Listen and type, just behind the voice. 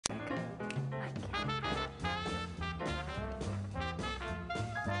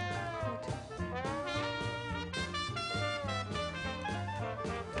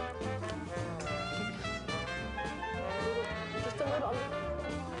have a little.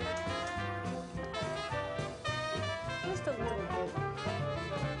 Just a little bit.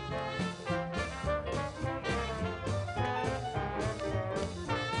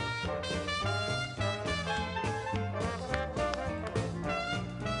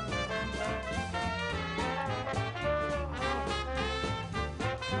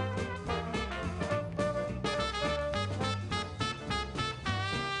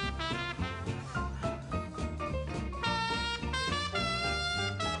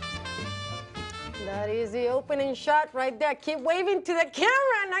 That is the opening shot right there. Keep waving to the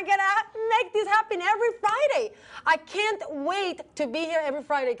camera, and I gotta make this happen every Friday. I can't wait to be here every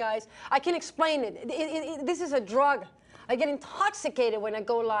Friday, guys. I can't explain it. This is a drug. I get intoxicated when I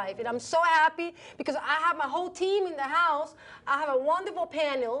go live, and I'm so happy because I have my whole team in the house. I have a wonderful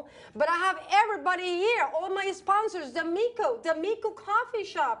panel, but I have everybody here, all my sponsors, D'Amico Coffee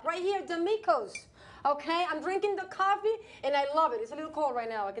Shop, right here, D'Amico's. Okay, I'm drinking the coffee, and I love it. It's a little cold right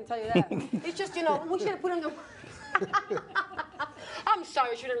now, I can tell you that. It's just, you know, we should have put on the... I'm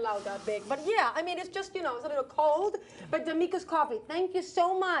sorry, I shouldn't allow that big. But yeah, I mean, it's just, you know, it's a little cold. But D'Amico's Coffee, thank you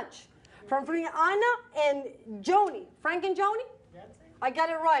so much. From Anna and Joni. Frank and Joni? I got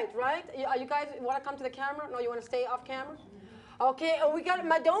it right? You guys want to come to the camera? No, you want to stay off camera? Okay, and we got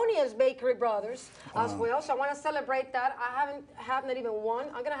Madonia's Bakery Brothers as well, so I want to celebrate that. I haven't not even one.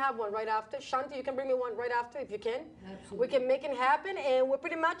 I'm going to have one right after. Shanti, you can bring me one right after if you can. Absolutely. We can make it happen, and we're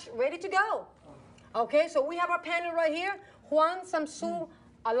pretty much ready to go. Okay, so we have our panel right here, Juan Shamsul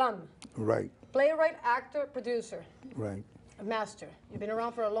Alam. Right. Playwright, actor, producer. Right. A master. You've been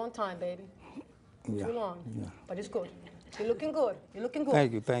around for a long time, baby. Yeah. Too long. Yeah. But it's good. You're looking good. You're looking good.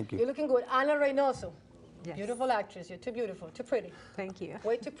 Thank you, thank you. You're looking good. Ana Reynoso. Yes. Beautiful actress. You're too beautiful, too pretty. Thank you.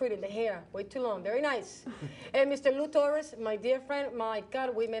 Way too pretty. The hair, way too long. Very nice. And Mr. Lou Torres, my dear friend. My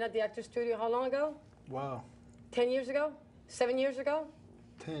God, we met at the Actor Studio how long ago? Wow. 10 years ago? 7 years ago?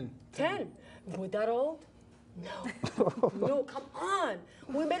 10. 10. We're that old? No. No, come on.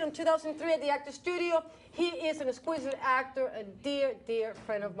 We met in 2003 at the Actor Studio. He is an exquisite actor, a dear, dear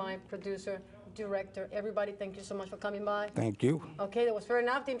friend of mine, producer, director. Everybody, thank you so much for coming by. Thank you. Okay, that was fair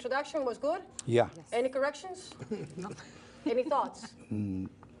enough. The introduction was good? Yeah. Yes. Any corrections? No. Any thoughts?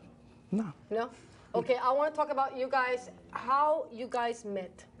 No. No? Okay, I want to talk about you guys, how you guys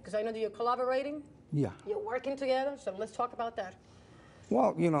met. Because I know that you're collaborating. Yeah. You're working together, so let's talk about that.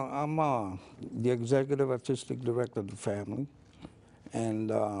 Well, you know, I'm the executive artistic director of the family,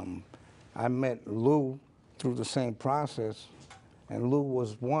 and I met Lou through the same process, and Lou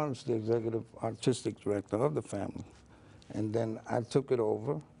was once the executive artistic director of the family, and then I took it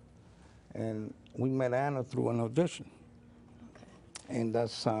over, and we met Anna through an audition, and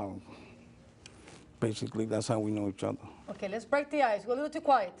that's how, basically, that's how we know each other. Okay, let's break the ice. We're a little too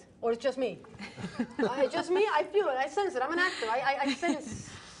quiet. Or it's just me? It's just me? I feel it. I sense it. I'm an actor. I sense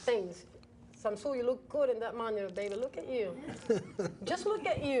things. Shamsul, you look good in that monitor, baby. Look at you. Just look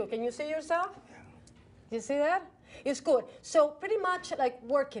at you. Can you see yourself? You see that? It's good. So pretty much like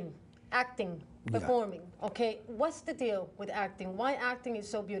working, acting, performing. Okay, what's the deal with acting? Why acting is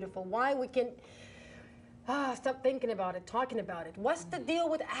so beautiful? Why we can stop thinking about it, talking about it. What's the deal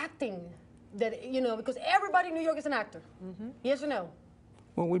with acting? That, you know, because everybody in New York is an actor. Yes or no?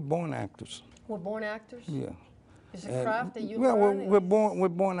 Well, we're born actors. We're born actors? Yeah. It's a craft that you well, learn? we're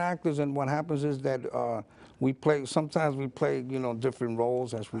born actors, and what happens is that sometimes we play, you know, different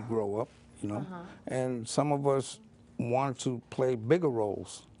roles as we grow up, you know, and some of us want to play bigger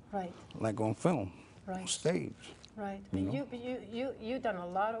roles, right, like on film, right, on stage. Right. But you've done a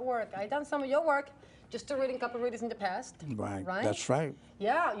lot of work. I've done some of your work. Just a couple of readings in the past. Right. Right. That's right.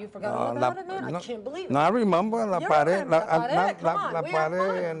 Yeah, you forgot all about it, man. No, I can't believe it. No, I remember La Pared, La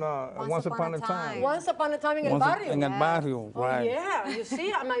Pared, and Once Upon a Time. Once Upon a Time in El Barrio. In El Barrio, right. Oh, yeah, you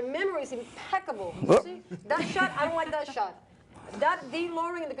see, my memory is impeccable. You see, that shot, I don't like that shot. That Dean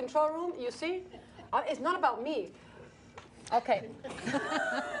Loring in the control room, you see, it's not about me. Okay.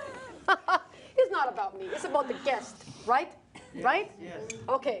 It's not about me. It's about the guest, right? Right? Yes.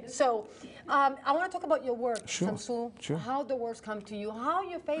 Okay, so I want to talk about your work, Shamsul. Sure. How the works come to you, how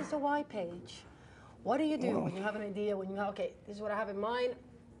you face a white page. What do you do when you have an idea, when you have, okay, this is what I have in mind.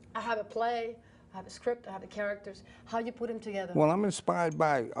 I have a play, I have a script, I have the characters. How you put them together? Well, I'm inspired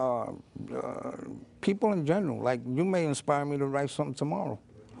by people in general. Like, you may inspire me to write something tomorrow.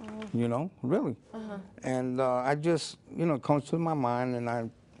 You know, really. And I just, you know, it comes to my mind, and I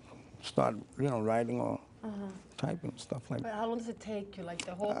start, you know, writing or typing, stuff like that. But how long does it take you, like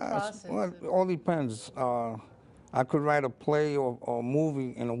the whole process? Well, it all depends. I could write a play or a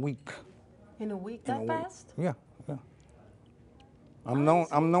movie in a week. In a week, that fast? Yeah, yeah.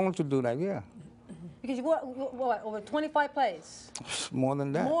 I'm known to do that, yeah. Because you what, over 25 plays? More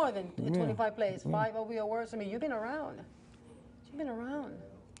than that. More than Yeah. 25 plays, 5 over your words. I mean, you've been around. You've been around.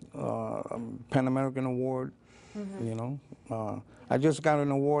 Pan American Award, you know. I just got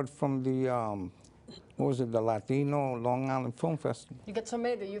an award from the, what was it, the Latino Long Island Film Festival. You get so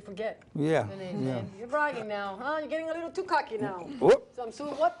many that you forget. Yeah, your names, yeah. man. You're bragging now, huh? You're getting a little too cocky now. Whoop. So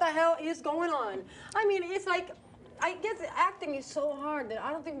what the hell is going on? I mean, it's like, I guess acting is so hard that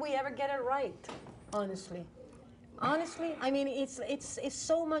I don't think we ever get it right, honestly. Honestly, I mean, it's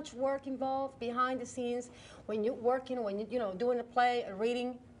so much work involved behind the scenes when you're working, when you know, doing a play, a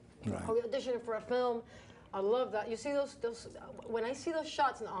reading, Right. or you're auditioning for a film. I love that. You see those when I see those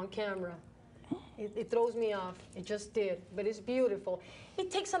shots on camera, it throws me off. It just did, but it's beautiful.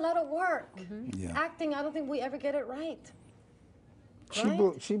 It takes a lot of work. Yeah. Acting, I don't think we ever get it right.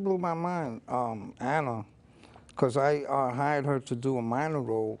 She blew my mind, Anna, because I hired her to do a minor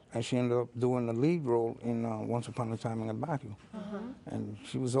role, and she ended up doing the lead role in Once Upon a Time in El Barrio. And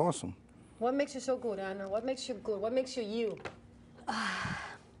she was awesome. What makes you so good, Anna? What makes you good? What makes you you?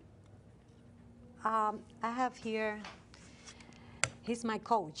 I have here, he's my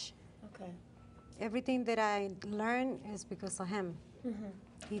coach. Okay. Everything that I learn is because of him.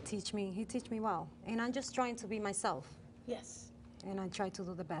 He teach me well. And I'm just trying to be myself. Yes, And I try to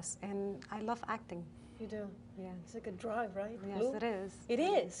do the best. And I love acting. you do. Yeah. It's like a drive, right? Yes, Lou? it is. It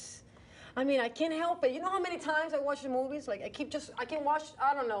is. I mean, I can't help it. You know how many times I watch the movies? Like, I can watch,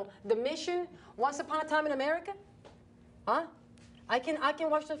 I don't know, The Mission, Once Upon a Time in America? Huh? I can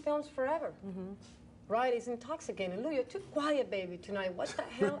watch the films forever. Right? It's intoxicating. Lou, you're too quiet, baby, tonight. What the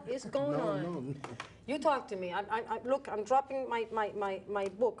hell is going on? No. You talk to me. Look, I'm dropping my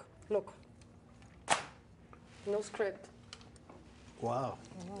book. Look. No script. Wow.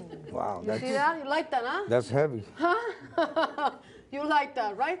 Wow, You see that? You like that, huh? that's heavy. You like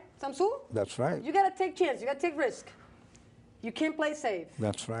that, right, Shamsul? That's right. You gotta take chance. You gotta take risk. You can't play safe.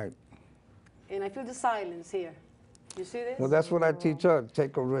 That's right. And I feel the silence here. You see this? Well, that's what I teach her.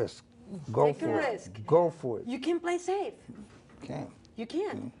 Take a risk. Go Take a for it. risk. Go for it. You can play safe. Can't. You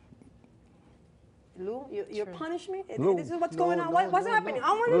can. Lou, you're punishing me? Lou. This is what's No, going on. no, What's no, happening? no.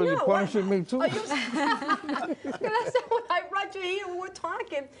 I want to Lou, know. you're punishing me too. Are you? That's what I brought you here. We were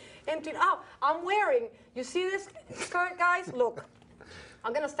talking. And I'm wearing, you see this skirt, guys? Look,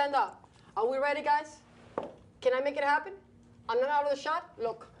 I'm going to stand up. Are we ready, guys? Can I make it happen? I'm not out of the shot.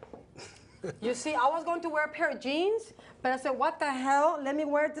 Look. You see, I was going to wear a pair of jeans, but I said, what the hell? Let me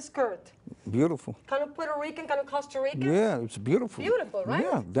wear the skirt. Beautiful. Kind of Puerto Rican, kind of Costa Rican. Yeah, it's beautiful. Beautiful, right?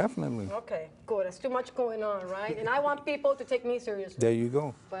 Yeah, definitely. Okay, good. There's too much going on, right? And I want people to take me seriously. There you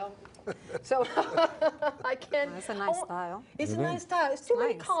go. Well, so I can't. It's a nice style. It's It a nice is. style. It's too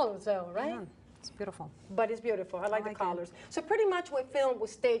many nice. colors, though, right? Yeah, it's beautiful. But it's beautiful. I like the like it. colors. So pretty much with film,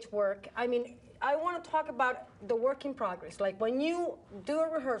 with stage work, I mean, I want to talk about the work in progress. Like when you do a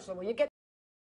rehearsal, when you get